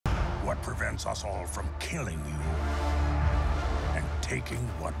what prevents us all from killing you and taking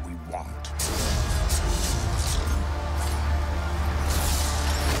what we want.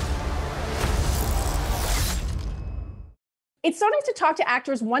 It's starting to talk to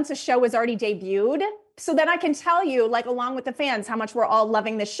actors once a show is already debuted, so that I can tell you, like, along with the fans, how much we're all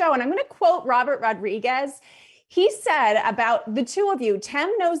loving this show. And I'm going to quote Robert Rodriguez. He said about the two of you, Tem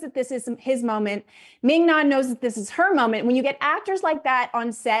knows that this is his moment. Ming-Na knows that this is her moment. When you get actors like that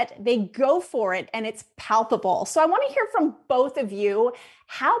on set, they go for it and it's palpable. So I want to hear from both of you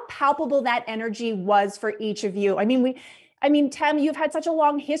how palpable that energy was for each of you. I mean, Tem, you've had such a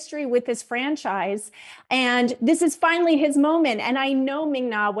long history with this franchise, and this is finally his moment. And I know,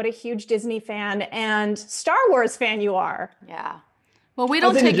 Ming-Na, what a huge Disney fan and Star Wars fan you are. Yeah. Well, we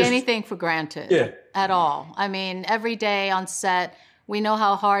don't take anything for granted at all. I mean, every day on set, we know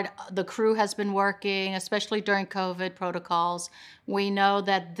how hard the crew has been working, especially during COVID protocols. We know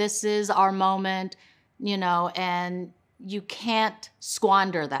that this is our moment, you know, and you can't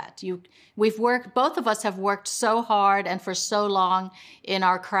squander that. Both of us have worked so hard and for so long in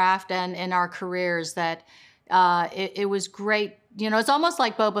our craft and in our careers that it was great. You know, it's almost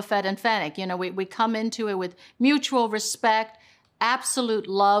like Boba Fett and Fennec. You know, we come into it with mutual respect, absolute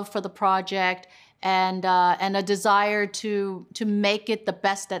love for the project, and a desire to make it the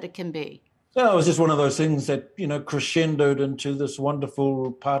best that it can be. Yeah, it was just one of those things that, you know, crescendoed into this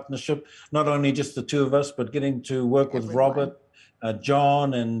wonderful partnership, not only just the two of us, but getting to work with Robert,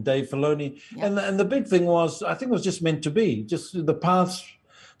 John, and Dave Filoni. Yeah. And the big thing was, I think it was just meant to be, just the paths.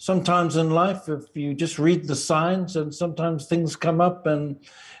 Sometimes in life, if you just read the signs, and sometimes things come up and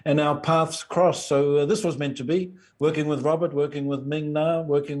our paths cross. So this was meant to be, working with Robert, working with Ming-Na,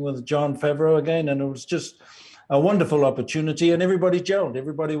 working with Jon Favreau again, and it was just a wonderful opportunity, and everybody gelled.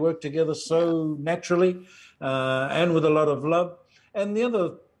 Everybody worked together so naturally and with a lot of love. And the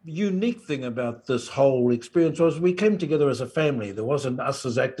other unique thing about this whole experience was we came together as a family. There wasn't us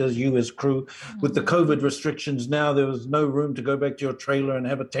as actors, you as crew. Mm-hmm. With the COVID restrictions now, there was no room to go back to your trailer and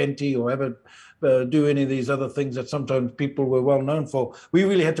have a tenty or have do any of these other things that sometimes people were well known for. We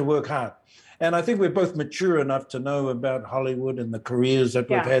really had to work hard. And I think we're both mature enough to know about Hollywood and the careers that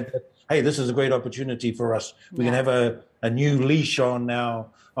we've had. Hey, this is a great opportunity for us. We can have a new leash on our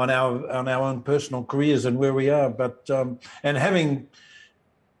own personal careers and where we are. But and having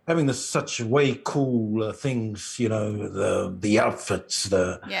this such way cool things, you know, the outfits,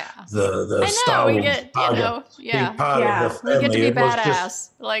 the Star Wars, being part of the family. We get to be badass,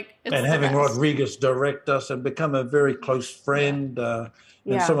 and having Rodriguez direct us and become a very close friend.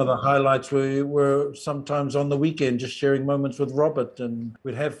 And some of the highlights were sometimes on the weekend, just sharing moments with Robert, and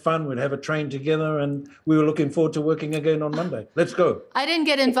we'd have fun, we'd have a train together, and we were looking forward to working again on Monday. Let's go. I didn't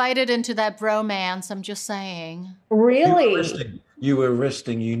get invited into that bromance, I'm just saying. Really? You were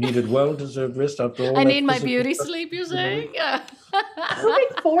resting. You needed well-deserved rest after all. I need my beauty sleep, you're saying? Yeah. Moving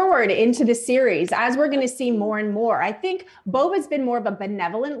forward into the series, as we're going to see more and more, I think Boba's been more of a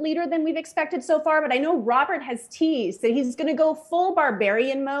benevolent leader than we've expected so far, but I know Robert has teased that he's going to go full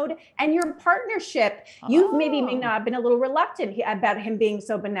barbarian mode, and your partnership, you've maybe not been a little reluctant about him being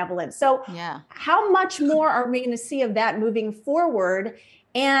so benevolent. So how much more are we going to see of that moving forward?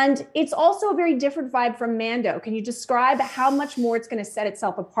 And it's also a very different vibe from Mando. Can you describe how much more it's going to set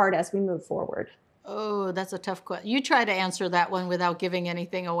itself apart as we move forward? Oh, that's a tough question. You try to answer that one without giving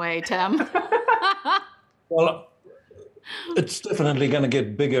anything away, Tem. Well, it's definitely going to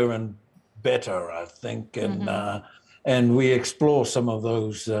get bigger and better, I think. And we explore some of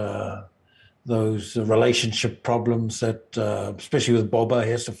those relationship problems that, especially with Boba,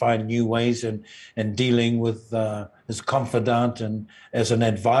 he has to find new ways and dealing with his confidant and as an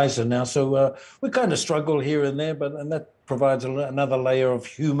advisor now. So we kind of struggle here and there, and that provides another layer of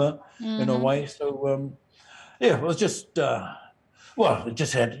humor in a way. So, it was just, it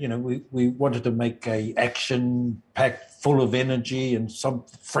just had, you know, we wanted to make a action-packed, full of energy and some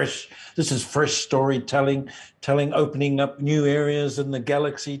fresh storytelling, opening up new areas in the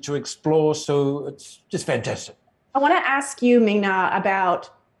galaxy to explore. So it's just fantastic. I want to ask you, Ming-Na,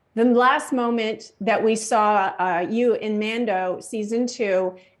 about the last moment that we saw you in Mando season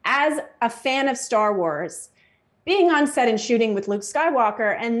 2 as a fan of Star Wars, being on set and shooting with Luke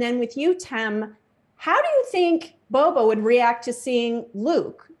Skywalker, and then with you, Tem. How do you think Boba would react to seeing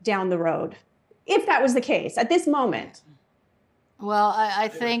Luke down the road, if that was the case at this moment? Well, I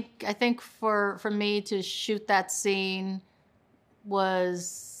think for me to shoot that scene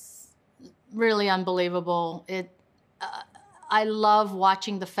was really unbelievable. I love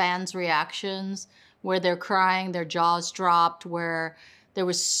watching the fans' reactions where they're crying, their jaws dropped, where there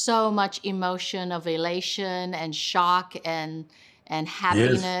was so much emotion of elation and shock and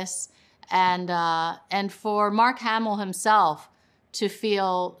happiness. And for Mark Hamill himself to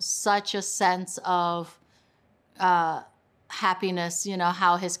feel such a sense of happiness, you know,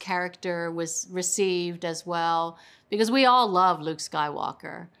 how his character was received as well, because we all love Luke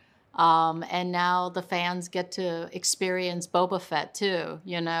Skywalker. And now the fans get to experience Boba Fett too.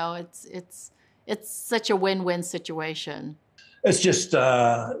 You know, it's such a win-win situation. It's just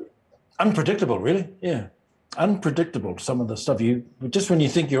unpredictable, really. Yeah, unpredictable. Some of the stuff just when you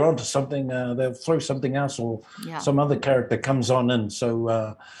think you're onto something, they'll throw something else, or some other character comes on in.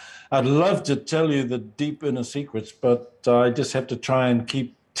 So I'd love to tell you the deep inner secrets, but I just have to try and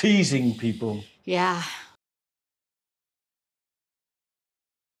keep teasing people. Yeah,